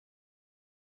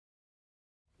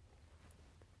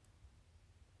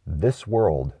This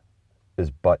world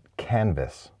is but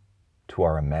canvas to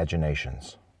our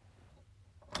imaginations.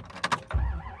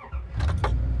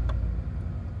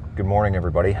 Good morning,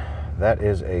 everybody. That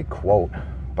is a quote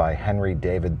by Henry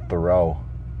David Thoreau,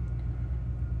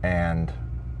 and it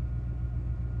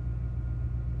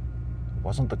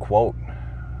wasn't the quote,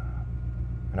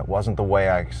 and it wasn't the way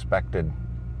I expected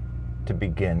to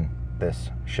begin this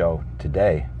show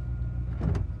today,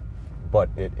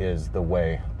 but it is the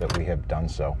way that we have done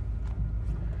so.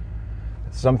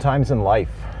 Sometimes in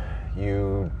life,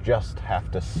 you just have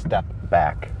to step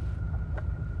back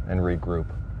and regroup.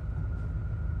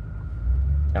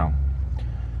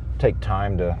 Take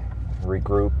time to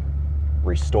regroup,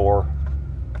 restore,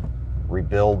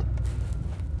 rebuild,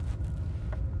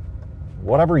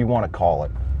 whatever you want to call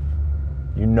it.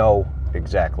 You know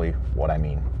exactly what I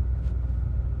mean.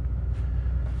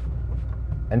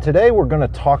 And today we're going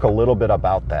to talk a little bit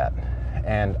about that.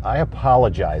 And I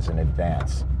apologize in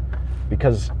advance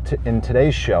because in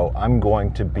today's show, I'm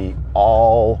going to be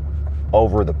all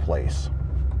over the place.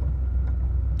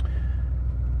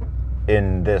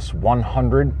 In this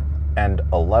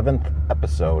 111th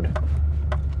episode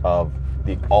of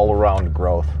the All Around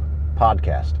Growth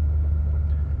podcast.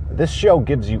 This show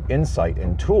gives you insight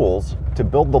and tools to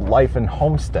build the life and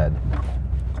homestead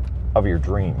of your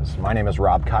dreams. My name is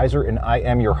Rob Kaiser, and I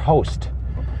am your host.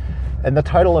 And the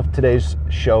title of today's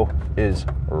show is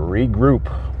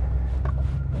Regroup.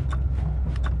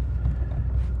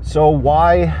 So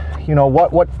why,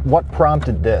 what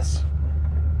prompted this?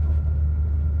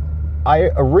 I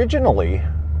originally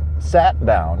sat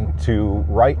down to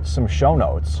write some show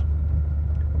notes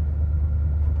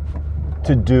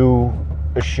to do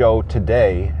a show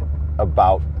today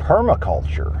about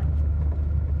permaculture.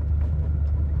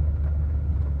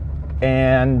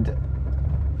 And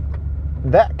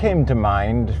that came to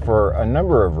mind for a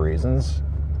number of reasons.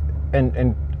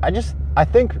 And I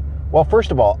think, well,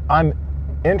 first of all, I'm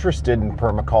interested in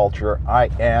permaculture. I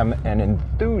am an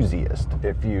enthusiast,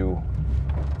 if you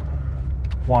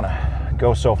want to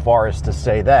go so far as to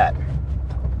say that.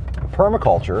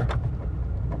 Permaculture,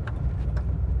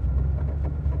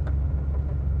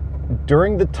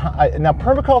 during the time, now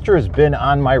permaculture has been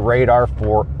on my radar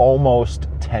for almost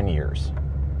 10 years.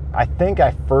 I think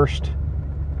I first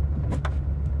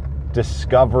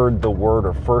discovered the word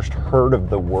or first heard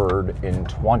of the word in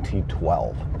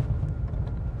 2012.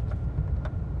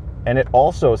 And it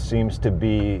also seems to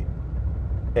be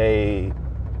a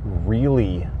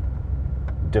really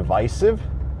divisive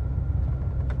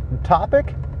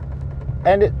topic,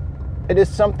 and it is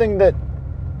something that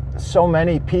so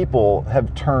many people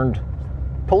have turned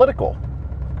political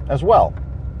as well.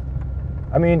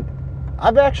 I mean,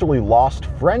 I've actually lost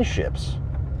friendships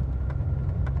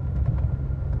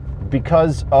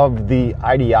because of the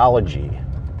ideology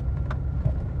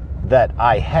that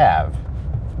I have.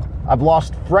 I've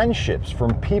lost friendships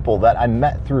from people that I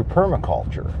met through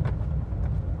permaculture.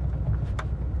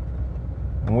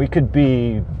 And we could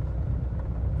be,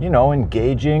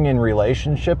 engaging in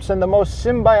relationships in the most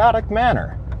symbiotic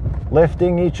manner,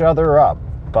 lifting each other up.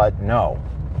 But no,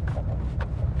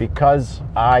 because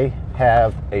I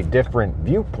have a different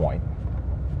viewpoint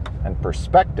and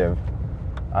perspective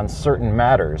on certain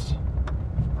matters,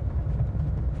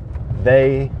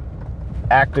 they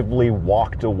actively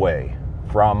walked away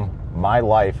from my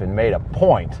life and made a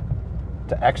point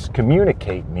to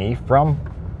excommunicate me from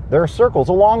their circles,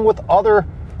 along with other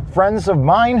friends of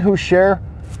mine who share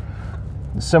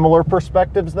similar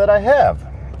perspectives that I have.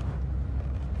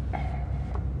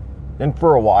 And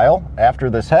for a while, after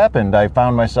this happened, I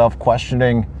found myself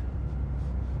questioning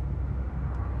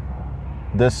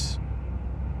these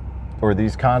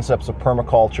concepts of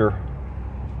permaculture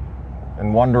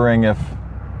and wondering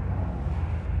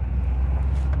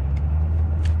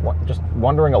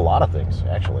wondering a lot of things,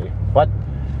 actually. But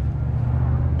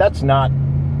that's not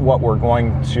what we're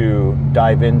going to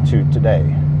dive into today,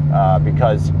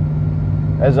 because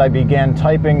as I began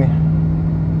typing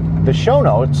the show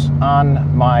notes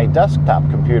on my desktop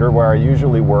computer where I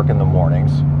usually work in the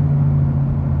mornings,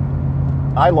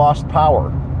 I lost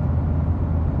power.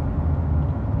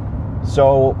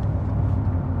 So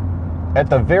at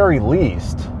the very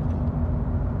least,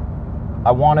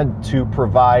 I wanted to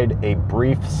provide a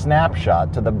brief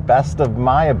snapshot to the best of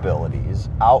my abilities,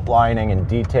 outlining and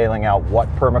detailing out what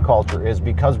permaculture is,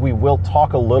 because we will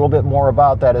talk a little bit more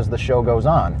about that as the show goes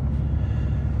on,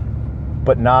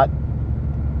 but not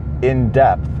in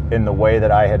depth in the way that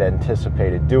I had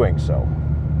anticipated doing so.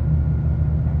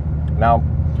 Now,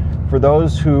 for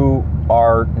those who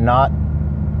are not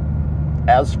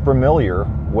as familiar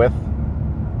with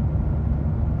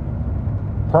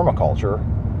permaculture,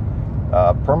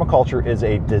 Permaculture is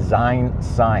a design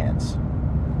science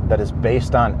that is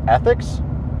based on ethics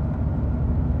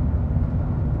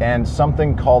and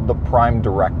something called the Prime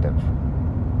Directive.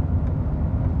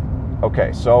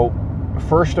 Okay, so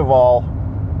first of all,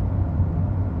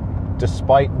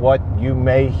 despite what you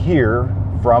may hear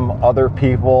from other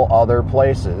people, other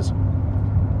places,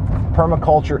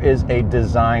 permaculture is a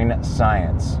design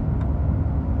science.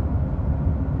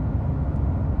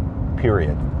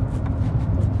 Period.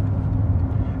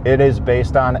 It is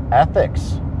based on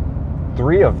ethics,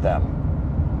 3 of them.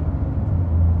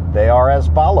 They are as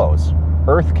follows: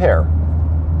 earth care,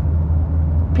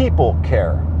 people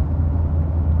care,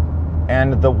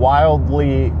 and the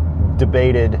wildly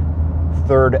debated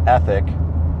 3rd ethic,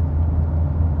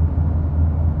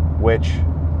 which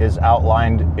is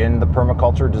outlined in the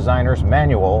Permaculture Designer's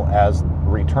Manual as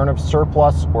return of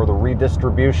surplus or the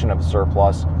redistribution of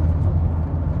surplus.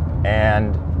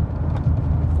 And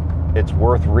it's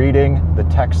worth reading the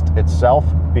text itself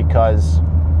because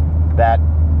that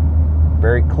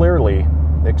very clearly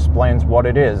explains what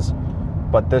it is,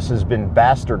 but this has been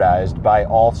bastardized by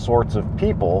all sorts of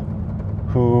people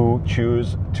who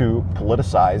choose to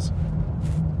politicize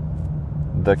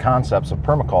the concepts of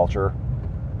permaculture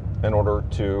in order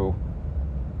to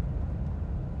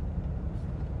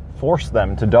force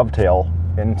them to dovetail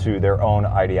into their own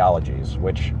ideologies,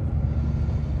 which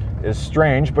is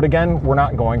strange, but again, we're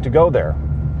not going to go there.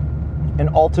 And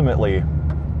ultimately,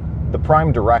 the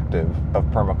Prime Directive of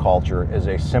permaculture is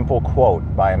a simple quote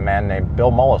by a man named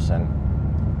Bill Mollison,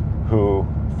 who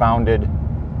founded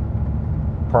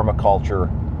permaculture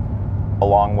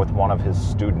along with one of his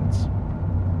students.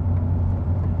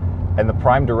 And the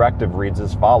Prime Directive reads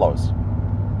as follows: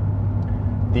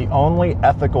 the only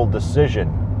ethical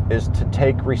decision is to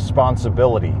take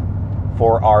responsibility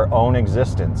for our own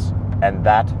existence and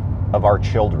that of our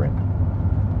children.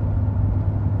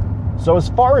 So as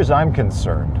far as I'm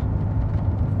concerned,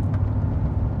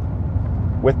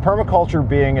 with permaculture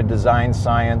being a design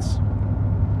science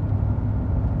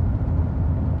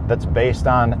that's based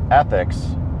on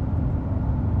ethics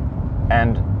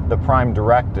and the Prime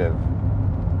Directive,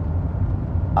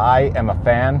 I am a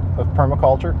fan of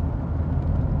permaculture.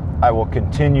 I will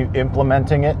continue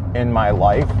implementing it in my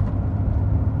life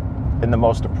in the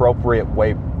most appropriate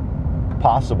way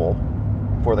possible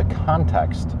for the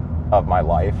context of my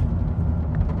life,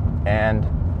 and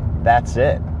that's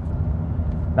it.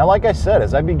 Now, like I said,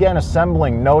 as I began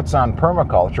assembling notes on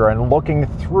permaculture and looking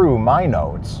through my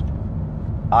notes,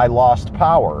 I lost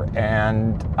power,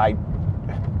 and I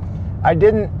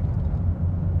didn't.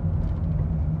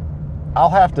 I'll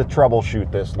have to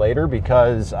troubleshoot this later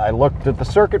because I looked at the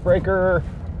circuit breaker,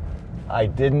 I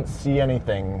didn't see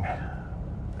anything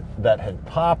that had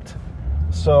popped.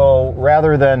 So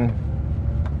rather than,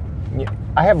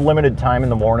 I have limited time in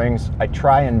the mornings, I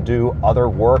try and do other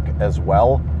work as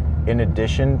well in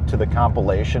addition to the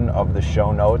compilation of the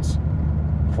show notes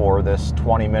for this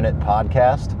 20-minute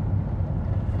podcast.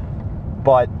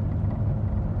 But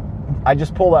I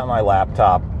just pulled out my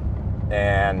laptop,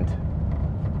 and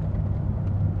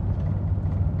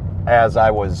as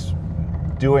I was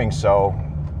doing so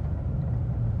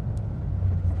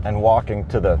and walking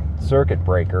to the circuit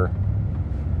breaker,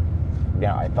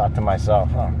 I thought to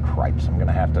myself, oh, cripes, I'm going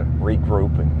to have to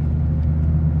regroup. And,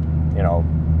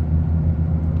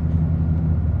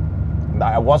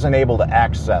 I wasn't able to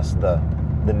access the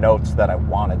notes that I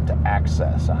wanted to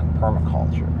access on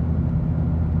permaculture.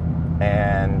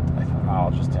 And I thought, oh, I'll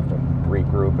just have to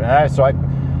regroup. And so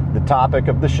the topic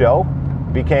of the show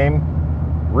became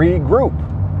regroup.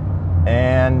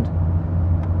 And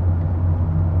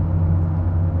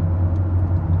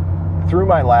through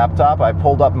my laptop, I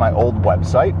pulled up my old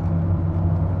website,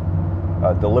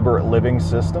 Deliberate Living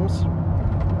Systems,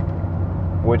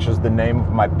 which is the name of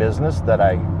my business that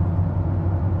I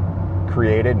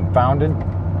created and founded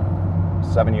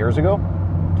 7 years ago,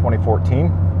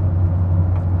 2014.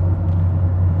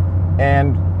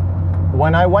 And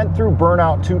when I went through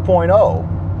Burnout 2.0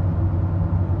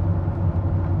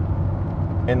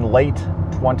 in late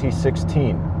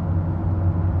 2016,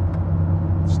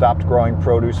 stopped growing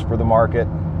produce for the market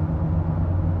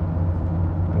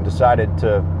and decided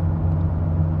to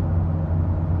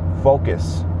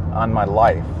focus on my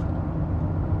life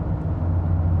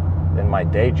in my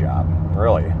day job,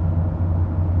 really.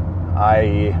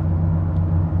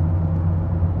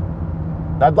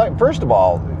 I'd like, first of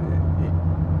all,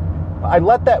 I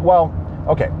let that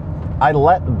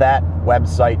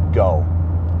website go.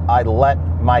 I let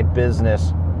my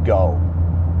business go.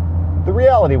 The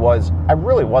reality was, I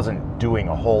really wasn't doing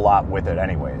a whole lot with it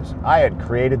anyways. I had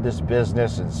created this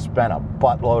business and spent a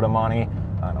buttload of money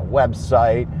on a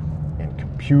website and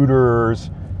computers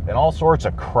and all sorts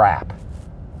of crap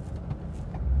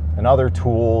and other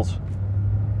tools.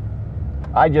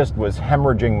 I just was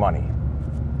hemorrhaging money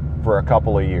for a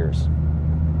couple of years.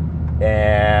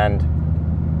 And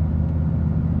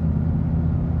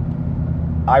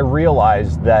I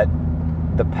realized that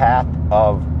the path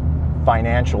of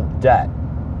financial debt,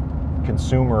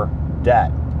 consumer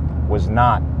debt, was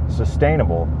not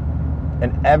sustainable.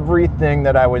 And everything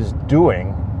that I was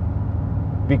doing,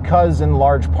 because in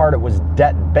large part it was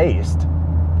debt-based,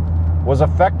 was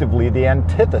effectively the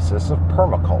antithesis of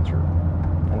permaculture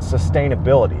and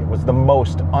sustainability. It was the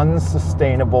most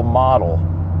unsustainable model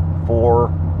for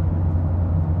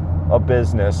a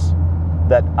business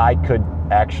that I could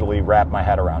actually wrap my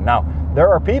head around. Now, there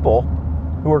are people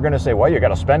who are going to say, well, you got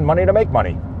to spend money to make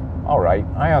money. All right,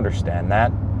 I understand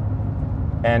that.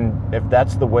 And if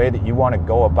that's the way that you want to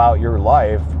go about your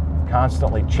life,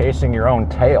 constantly chasing your own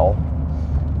tail,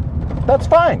 that's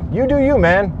fine. You do you,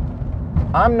 man.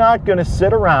 I'm not going to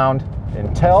sit around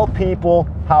and tell people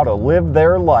how to live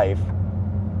their life,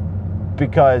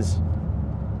 because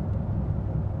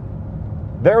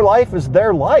their life is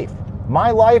their life.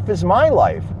 My life is my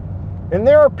life. And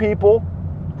there are people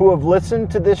who have listened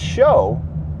to this show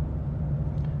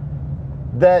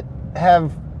that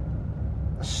have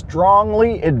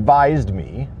strongly advised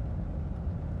me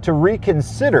to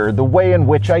reconsider the way in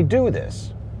which I do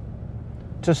this,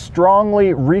 to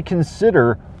strongly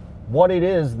reconsider what it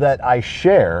is that I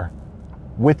share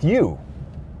with you.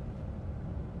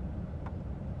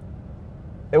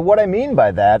 And what I mean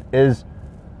by that is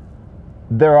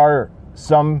there are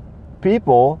some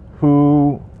people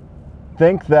who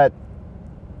think that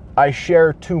I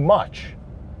share too much,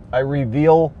 I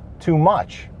reveal too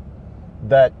much,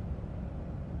 that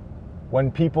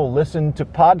when people listen to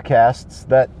podcasts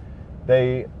that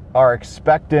they are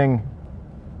expecting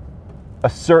a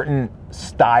certain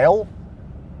style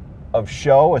of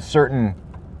show, a certain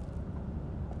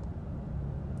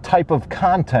type of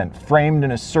content framed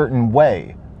in a certain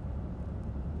way,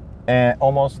 and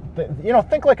almost,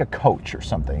 think like a coach or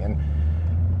something.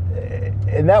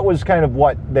 And that was kind of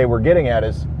what they were getting at,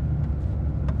 is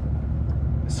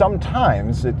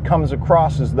sometimes it comes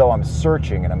across as though I'm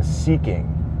searching and I'm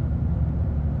seeking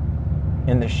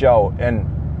in the show. And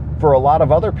for a lot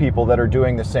of other people that are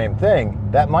doing the same thing,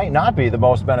 that might not be the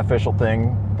most beneficial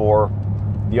thing for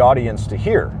the audience to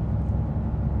hear.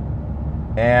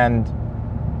 And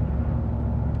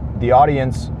the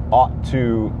audience ought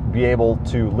to be able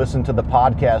to listen to the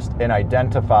podcast and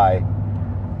identify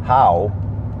how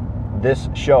this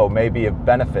show may be of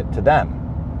benefit to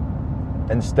them,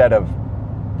 instead of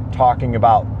talking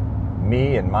about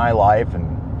me and my life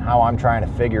and how I'm trying to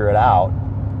figure it out.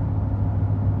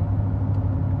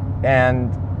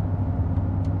 And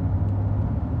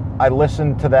I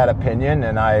listened to that opinion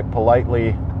and I politely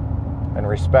and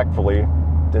respectfully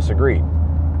disagreed,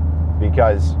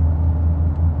 because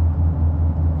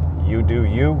you do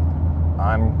you,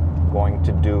 I'm going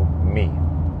to do me.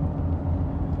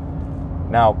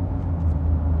 Now,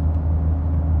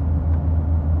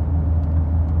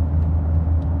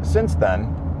 since then,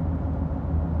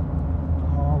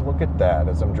 oh, look at that.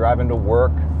 As I'm driving to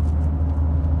work,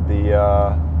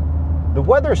 the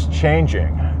weather's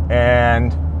changing,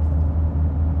 and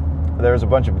there's a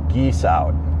bunch of geese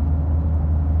out.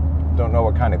 Don't know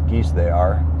what kind of geese they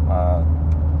are.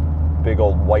 Big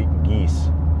old white geese,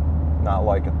 not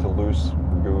like a Toulouse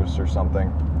goose or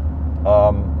something.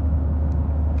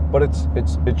 But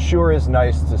it sure is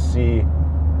nice to see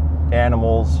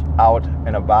animals out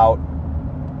and about.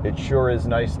 It sure is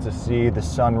nice to see the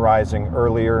sun rising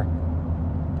earlier.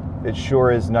 It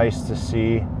sure is nice to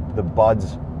see the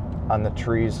buds on the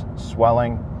trees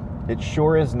swelling. It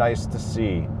sure is nice to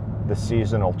see the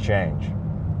seasonal change.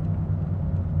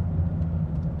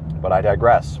 But I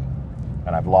digress,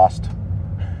 and I've lost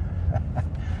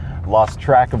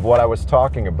track of what I was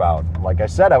talking about. Like I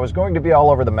said, I was going to be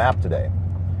all over the map today.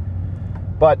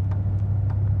 But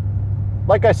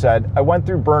like I said, I went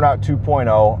through Burnout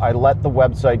 2.0. I let the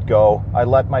website go. I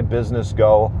let my business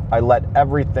go. I let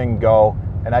everything go.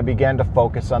 And I began to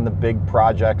focus on the big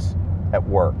projects at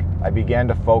work. I began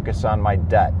to focus on my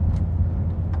debt.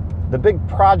 The big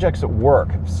projects at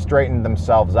work have straightened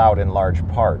themselves out in large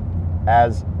part,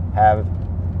 as have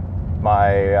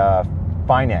my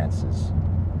finances.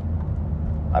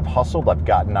 I've hustled. I've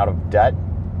gotten out of debt.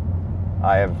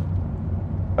 I have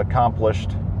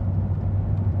accomplished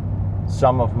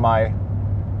some of my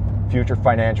future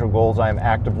financial goals. I am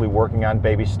actively working on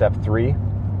baby step 3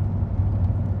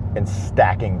 and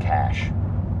stacking cash.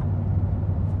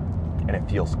 And it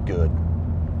feels good.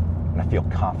 And I feel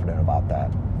confident about that.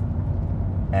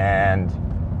 And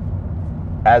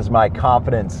as my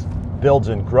confidence builds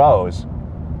and grows,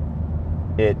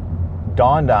 it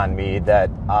dawned on me that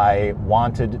I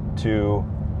wanted to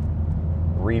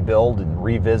rebuild and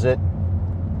revisit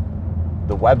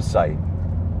the website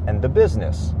and the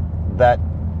business that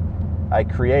I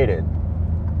created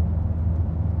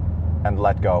and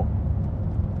let go.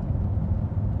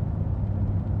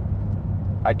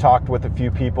 I talked with a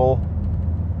few people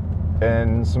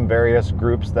in some various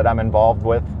groups that I'm involved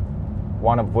with,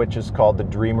 one of which is called the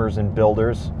Dreamers and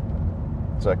Builders.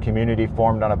 It's a community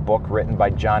formed on a book written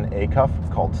by John Acuff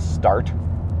called Start: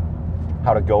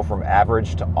 How to Go from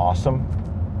Average to Awesome.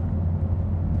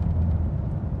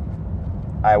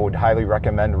 I would highly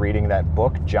recommend reading that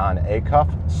book, John Acuff,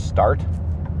 Start.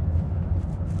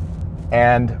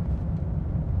 And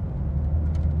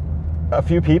a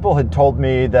few people had told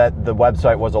me that the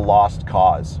website was a lost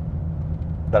cause,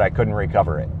 that I couldn't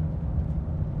recover it.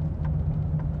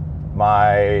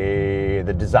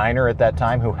 The designer at that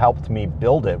time who helped me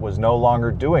build it was no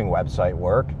longer doing website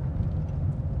work,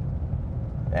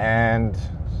 and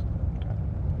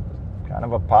kind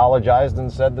of apologized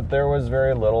and said that there was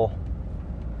very little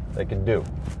they could do.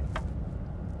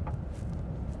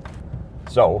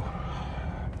 So,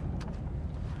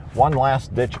 one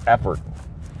last ditch effort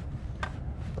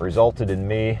resulted in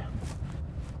me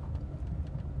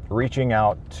reaching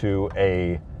out to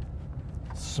a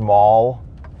small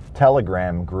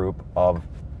Telegram group of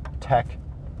tech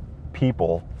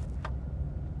people,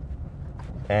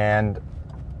 and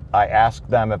I asked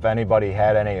them if anybody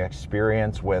had any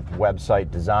experience with website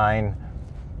design,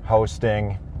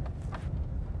 hosting,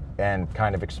 and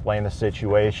kind of explained the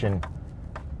situation.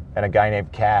 And a guy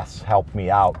named Cass helped me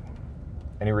out,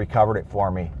 and he recovered it for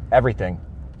me, everything.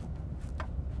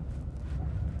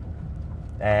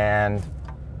 And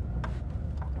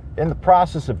in the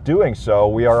process of doing so,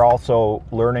 we are also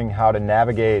learning how to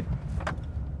navigate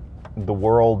the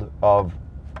world of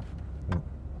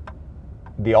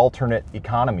the alternate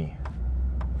economy.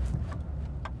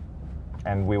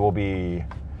 And we will be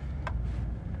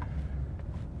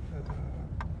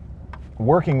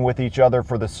working with each other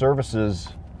for the services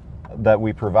that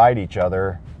we provide each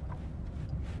other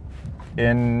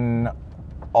in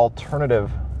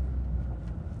alternative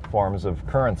forms of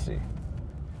currency.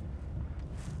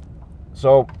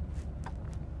 So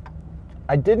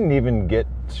I didn't even get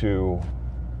to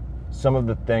some of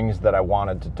the things that I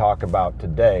wanted to talk about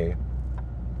today,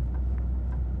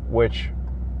 which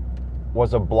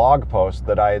was a blog post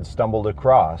that I had stumbled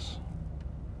across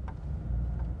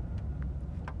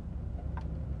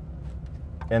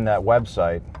in that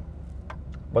website.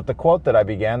 But the quote that I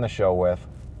began the show with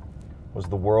was,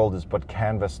 "The world is but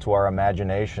canvas to our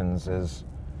imaginations," is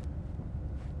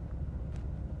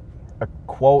a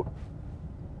quote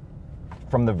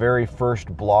from the very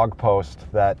first blog post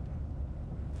that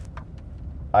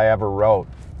I ever wrote.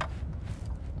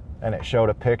 And it showed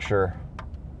a picture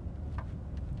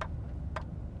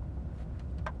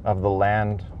of the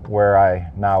land where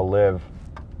I now live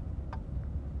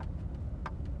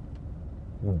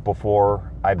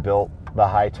before I built the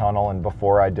high tunnel and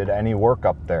before I did any work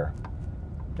up there.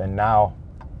 And now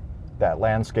that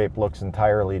landscape looks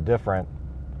entirely different,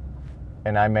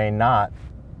 and I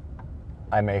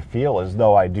may feel as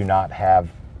though I do not have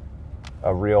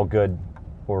a real good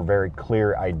or very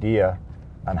clear idea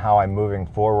on how I'm moving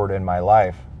forward in my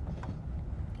life.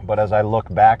 But as I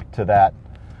look back to that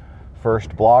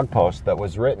first blog post that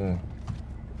was written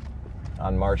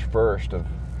on March 1st of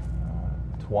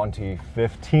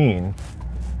 2015,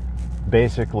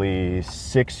 basically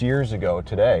 6 years ago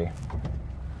today,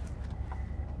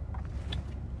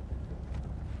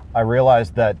 I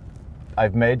realized that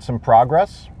I've made some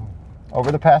progress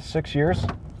over the past 6 years,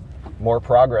 more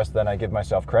progress than I give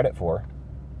myself credit for.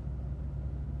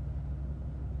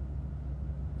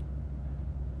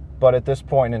 But at this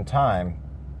point in time,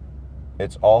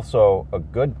 it's also a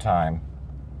good time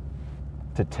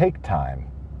to take time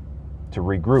to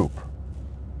regroup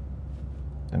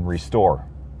and restore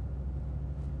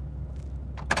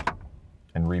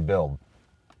and rebuild.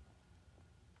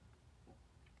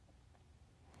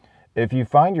 If you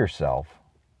find yourself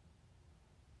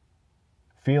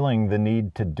feeling the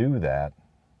need to do that,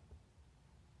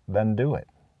 then do it.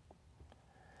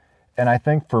 And I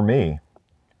think for me,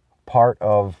 part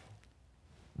of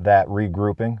that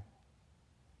regrouping,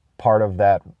 part of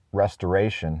that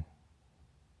restoration,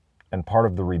 and part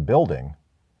of the rebuilding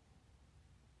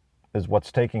is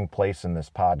what's taking place in this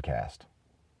podcast.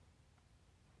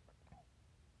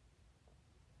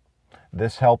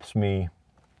 This helps me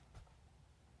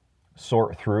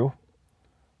sort through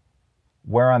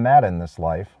where I'm at in this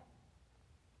life.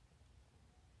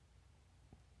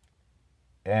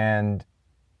 And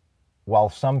while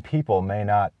some people may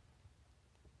not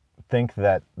think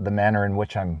that the manner in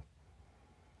which I'm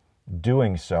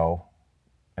doing so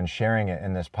and sharing it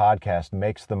in this podcast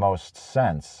makes the most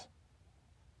sense,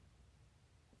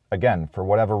 again, for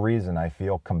whatever reason, I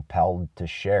feel compelled to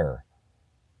share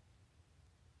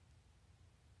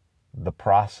the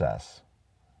process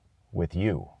with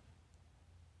you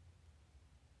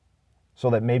so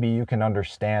that maybe you can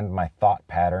understand my thought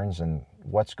patterns and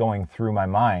what's going through my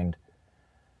mind.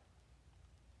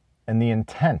 And the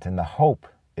intent and the hope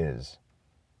is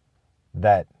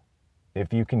that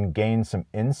if you can gain some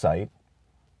insight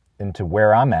into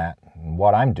where I'm at and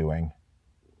what I'm doing,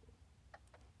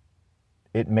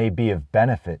 it may be of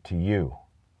benefit to you,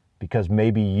 because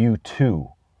maybe you too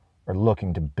are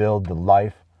looking to build the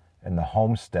life and the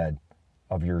homestead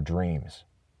of your dreams.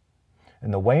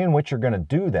 And the way in which you're going to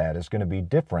do that is going to be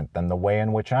different than the way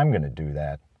in which I'm going to do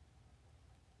that.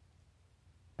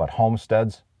 But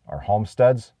homesteads are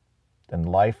homesteads, and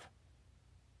life,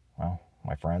 well,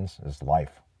 my friends, is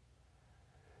life.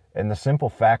 And the simple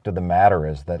fact of the matter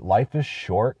is that life is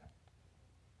short,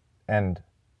 and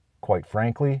quite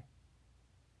frankly,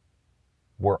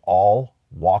 we're all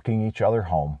walking each other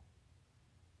home.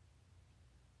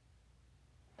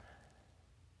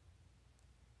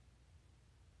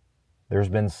 There's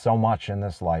been so much in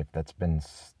this life that's been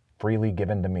freely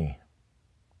given to me.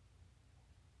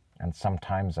 And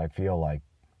sometimes I feel like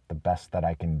the best that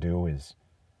I can do is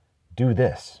do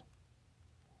this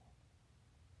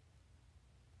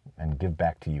and give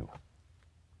back to you.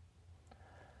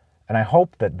 And I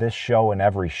hope that this show and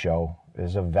every show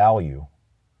is of value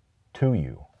to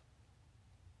you.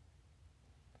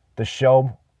 The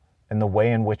show and the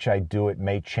way in which I do it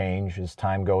may change as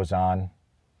time goes on.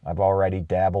 I've already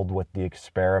dabbled with the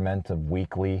experiment of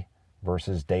weekly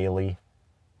versus daily.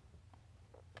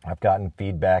 I've gotten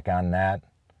feedback on that,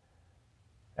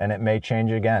 and it may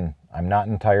change again. I'm not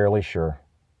entirely sure.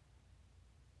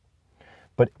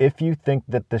 But if you think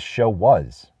that this show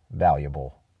was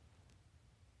valuable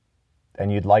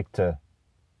and you'd like to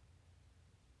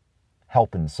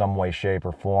help in some way, shape,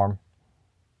 or form,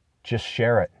 just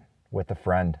share it with a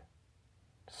friend.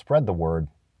 Spread the word.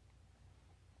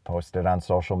 Post it on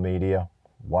social media,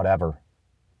 whatever.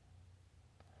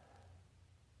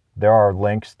 There are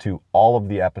links to all of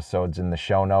the episodes in the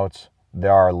show notes.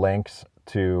 There are links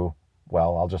to,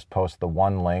 well, I'll just post the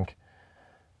one link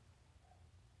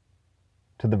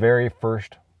to the very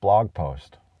first blog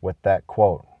post with that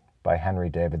quote by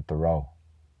Henry David Thoreau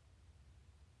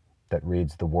that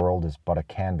reads, "The world is but a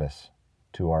canvas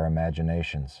to our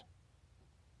imaginations."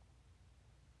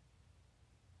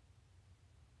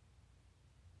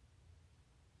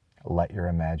 Let your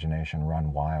imagination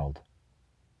run wild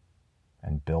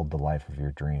and build the life of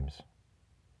your dreams.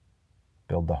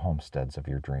 Build the homesteads of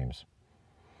your dreams.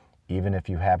 Even if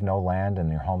you have no land and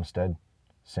your homestead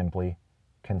simply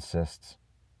consists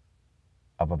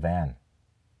of a van,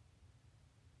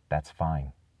 that's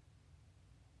fine.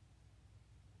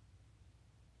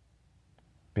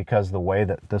 Because the way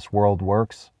that this world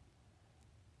works,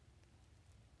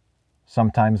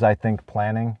 sometimes I think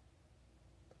planning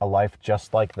a life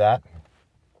just like that,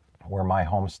 where my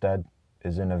homestead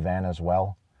is in a van as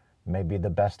well, may be the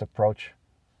best approach,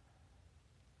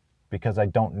 because I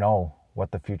don't know what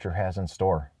the future has in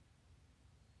store.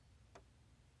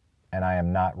 And I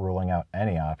am not ruling out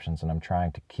any options, and I'm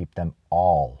trying to keep them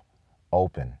all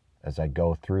open as I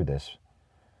go through this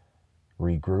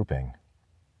regrouping,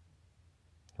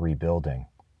 rebuilding,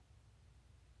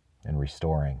 and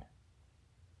restoring.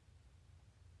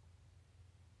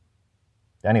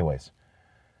 Anyways,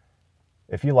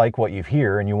 if you like what you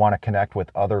hear and you want to connect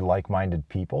with other like-minded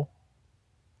people,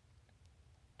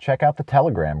 check out the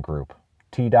Telegram group,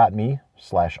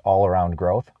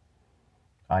 t.me/allaroundgrowth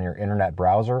on your internet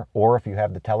browser, or if you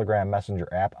have the Telegram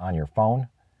Messenger app on your phone,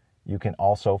 you can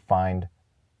also find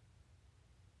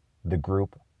the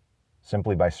group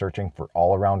simply by searching for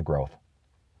All Around Growth.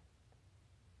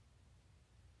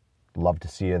 Love to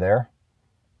see you there.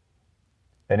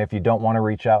 And if you don't want to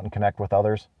reach out and connect with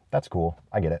others, that's cool.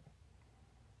 I get it.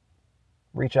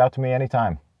 Reach out to me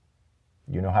anytime.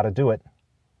 You know how to do it.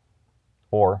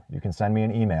 Or you can send me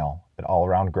an email at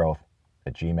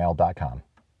allaroundgrowth@gmail.com.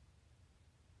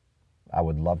 I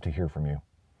would love to hear from you.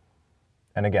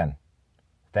 And again,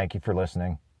 thank you for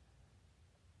listening.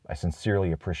 I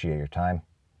sincerely appreciate your time.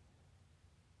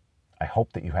 I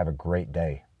hope that you have a great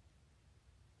day.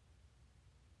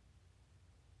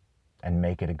 And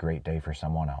make it a great day for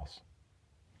someone else.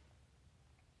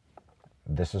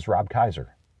 This is Rob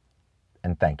Kaiser,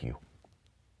 and thank you.